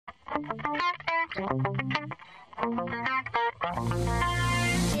Here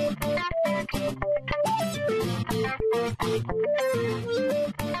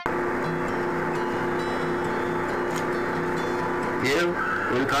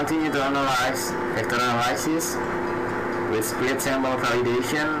we'll continue to analyze vector analysis with split sample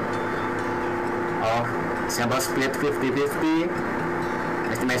validation of sample split 50-50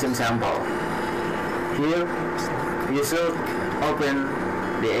 estimation sample. Here you should open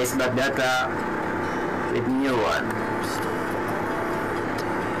the Spss data with new one.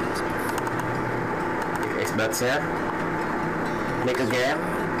 Spss save. Click again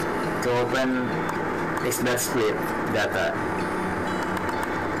to open Spss split data.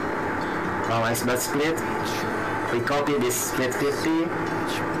 From Spss split, we copy this split 50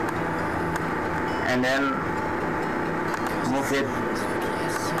 and then move it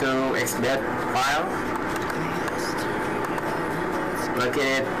to Spss file,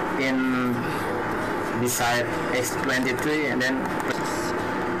 locate it in beside X23 and then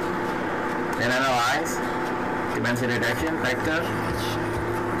analyze dimension reduction factor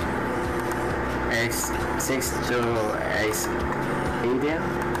X6 to X18.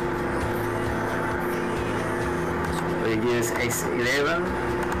 We use X11,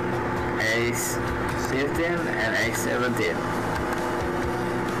 X15 and X17.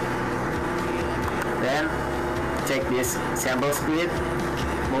 Then check this sample split,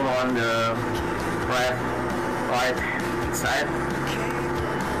 move on the right side,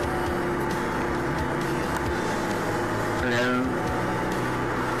 and then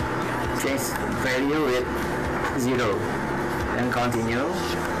change value with 0 and continue.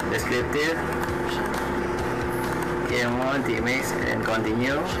 Descriptive, KM1, Tmix and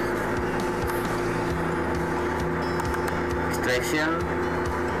continue. Extraction,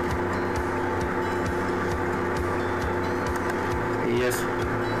 use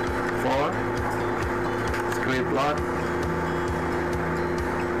 4, script plot,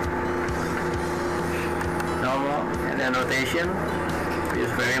 normal, and then rotation,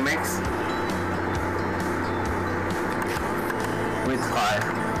 use Verimix with 5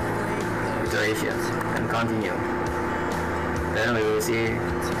 iterations and continue. Then we will see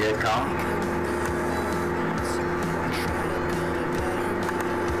the outcome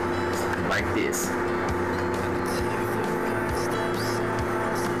like this.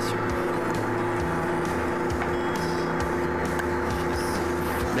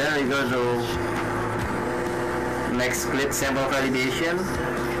 Then we go to next split sample validation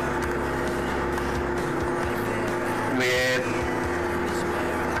with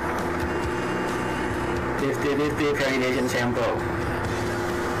 50-50 validation sample.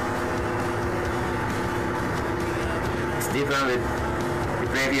 It's different with the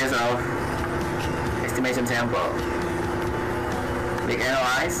previous of estimation sample. Click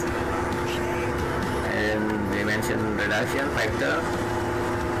analyze and dimension reduction factor.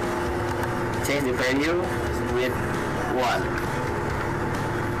 Change the value with 1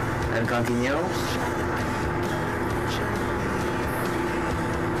 and continue.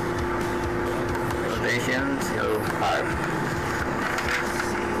 Rotation 0.5.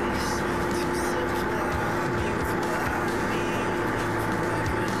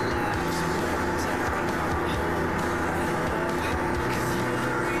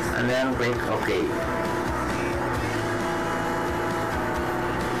 And then click OK.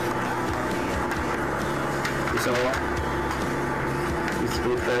 So, it's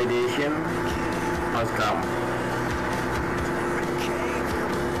split validation outcome.